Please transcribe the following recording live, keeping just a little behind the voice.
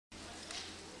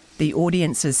The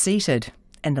audience is seated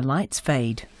and the lights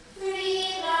fade.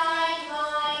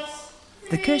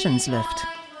 The curtains lift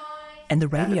and the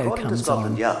radio comes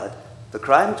on. Yard, the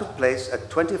crime took place at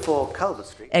 24 Calvert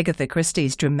Street. Agatha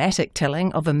Christie's dramatic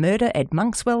telling of a murder at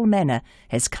Monkswell Manor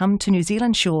has come to New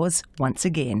Zealand shores once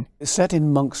again. It's set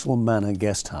in Monkswell Manor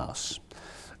guest house,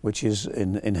 which is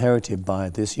inherited by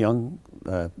this young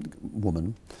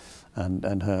woman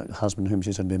and her husband, whom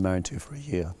she's only been married to for a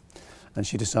year. And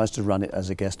she decides to run it as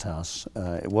a guest house.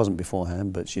 It wasn't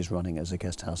beforehand, but she's running it as a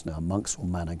guest house now, Monkswell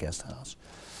Manor guest house.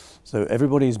 So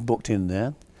everybody's booked in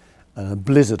there. A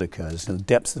blizzard occurs in the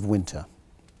depths of winter.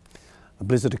 A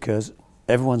blizzard occurs,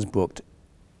 everyone's booked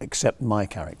except my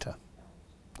character,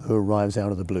 who arrives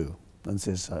out of the blue and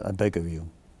says, I beg of you,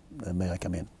 may I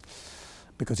come in?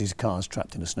 Because his car's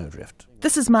trapped in a snowdrift.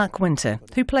 This is Mark Winter,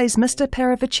 who plays Mr.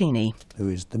 Paravicini. Who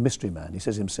is the mystery man. He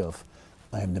says himself,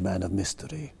 I am the man of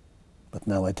mystery. But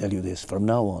now I tell you this, from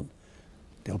now on,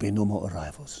 there'll be no more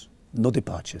arrivals, no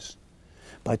departures.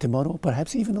 By tomorrow,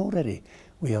 perhaps even already,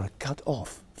 we are cut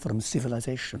off from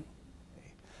civilization.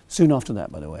 Soon after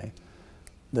that, by the way,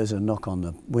 there's a knock on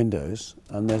the windows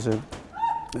and there's a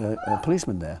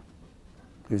policeman there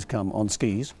who's come on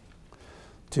skis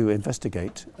to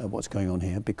investigate what's going on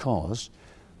here, because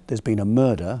there's been a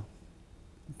murder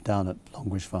down at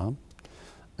Longridge Farm,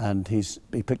 and he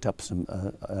picked up some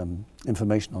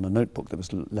information on a notebook that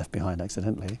was left behind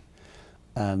accidentally,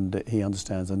 and he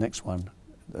understands the next one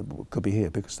could be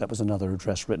here because that was another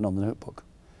address written on the notebook.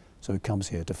 So he comes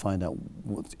here to find out,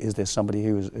 is there somebody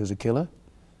who's a killer?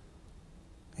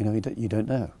 You know, you don't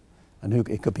know. And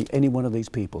it could be any one of these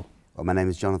people. Well, my name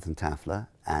is Jonathan Taffler,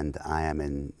 and I am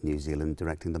in New Zealand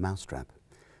directing the Mousetrap,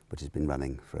 which has been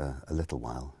running for a little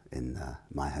while in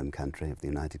my home country of the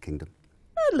United Kingdom.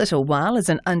 A little while is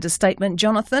an understatement,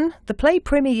 Jonathan. The play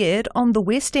premiered on the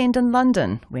West End in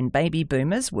London when baby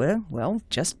boomers were, well,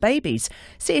 just babies.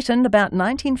 Set in about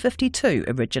 1952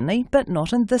 originally, but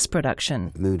not in this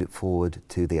production. Moved it forward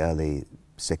to the early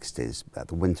 60s, about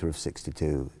the winter of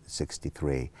 62,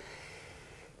 63.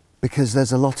 Because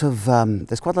there's a lot of,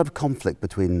 there's quite a lot of conflict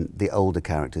between the older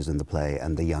characters in the play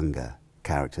and the younger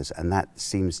characters, and that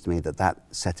seems to me that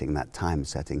setting, that time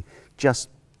setting, just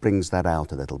brings that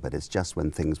out a little bit. It's just when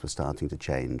things were starting to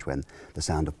change, when the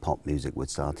sound of pop music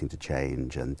was starting to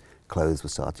change and clothes were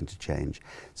starting to change.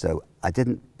 So I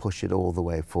didn't push it all the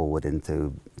way forward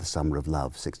into the summer of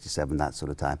love, 67, that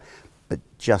sort of time, but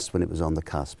just when it was on the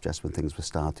cusp, just when things were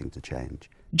starting to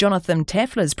change. Jonathan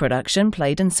Taffler's production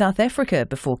played in South Africa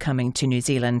before coming to New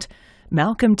Zealand.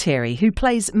 Malcolm Terry, who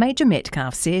plays Major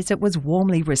Metcalf, says it was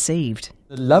warmly received.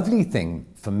 The lovely thing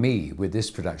for me with this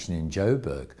production in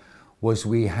Joburg was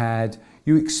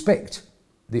you expect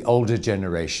the older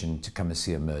generation to come and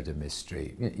see a murder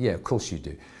mystery. Yeah, of course you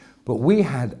do. But we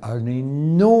had an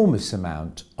enormous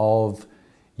amount of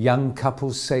young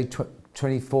couples, say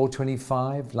 24,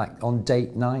 25, like on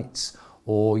date nights,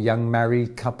 or young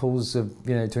married couples of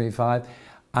 25,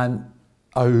 and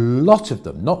a lot of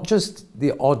them, not just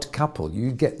the odd couple,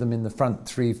 you get them in the front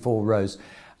 3-4 rows,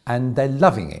 and they're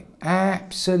loving it,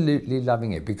 absolutely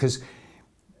loving it, because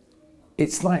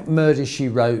it's like Murder, She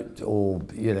Wrote, or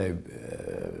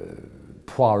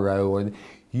Poirot, or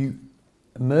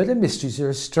murder mysteries are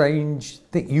a strange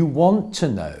thing. You want to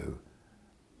know,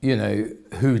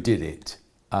 who did it.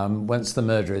 Once the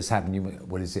murder has happened,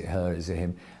 what is it, her, is it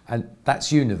him? And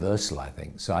that's universal, I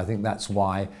think. So I think that's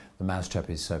why the Mousetrap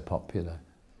is so popular.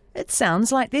 It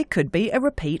sounds like there could be a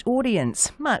repeat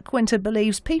audience. Mark Winter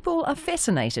believes people are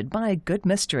fascinated by a good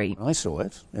mystery. I saw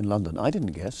it in London. I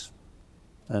didn't guess.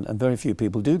 And very few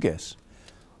people do guess.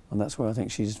 And that's where I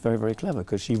think she's very, very clever,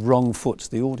 because she wrong-foots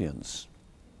the audience.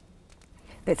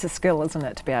 That's a skill, isn't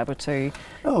it, to be able to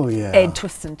add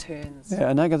twists and turns. Yeah,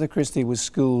 and Agatha Christie was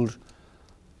schooled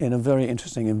in a very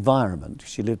interesting environment.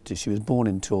 She was born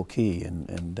in Torquay,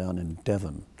 down in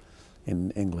Devon,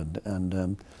 in England,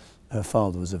 and her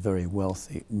father was a very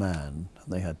wealthy man.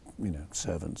 They had,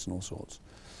 servants and all sorts.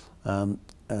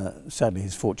 Sadly,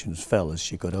 his fortunes fell as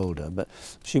she got older, but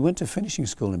she went to finishing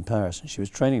school in Paris and she was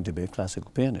training to be a classical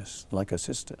pianist, like her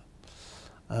sister.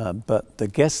 But the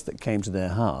guests that came to their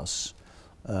house,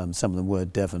 some of them were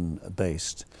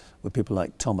Devon-based, were people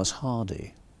like Thomas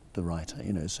Hardy, the writer,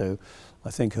 so I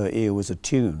think her ear was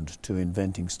attuned to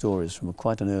inventing stories from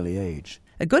quite an early age.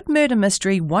 A good murder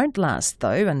mystery won't last,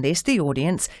 though, unless the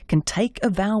audience can take a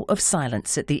vow of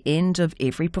silence at the end of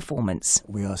every performance.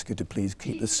 We ask you to please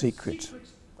keep the secret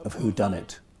of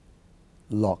whodunit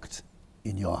locked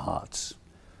in your hearts.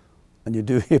 And you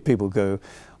do hear people go,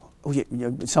 oh yeah,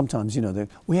 sometimes,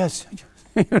 yes,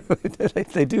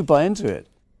 they do buy into it.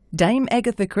 Dame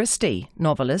Agatha Christie,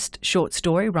 novelist, short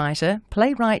story writer,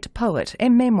 playwright, poet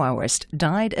and memoirist,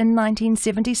 died in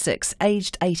 1976,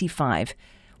 aged 85.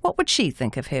 What would she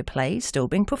think of her play still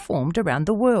being performed around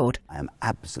the world? I am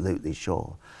absolutely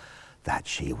sure that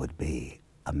she would be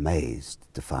amazed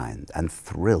to find and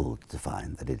thrilled to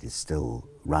find that it is still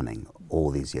running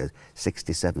all these years,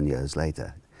 67 years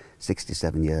later.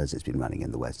 67 years it's been running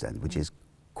in the West End, which is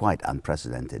quite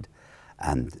unprecedented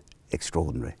and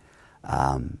extraordinary.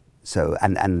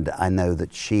 And I know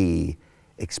that she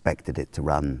expected it to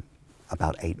run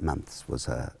about 8 months,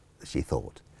 she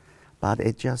thought. But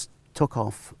it just took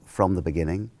off from the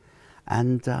beginning,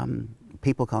 and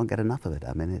people can't get enough of it.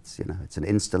 I mean, it's an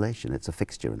installation, it's a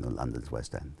fixture in the London's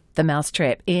West End. The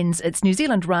Mousetrap ends its New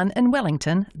Zealand run in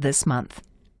Wellington this month.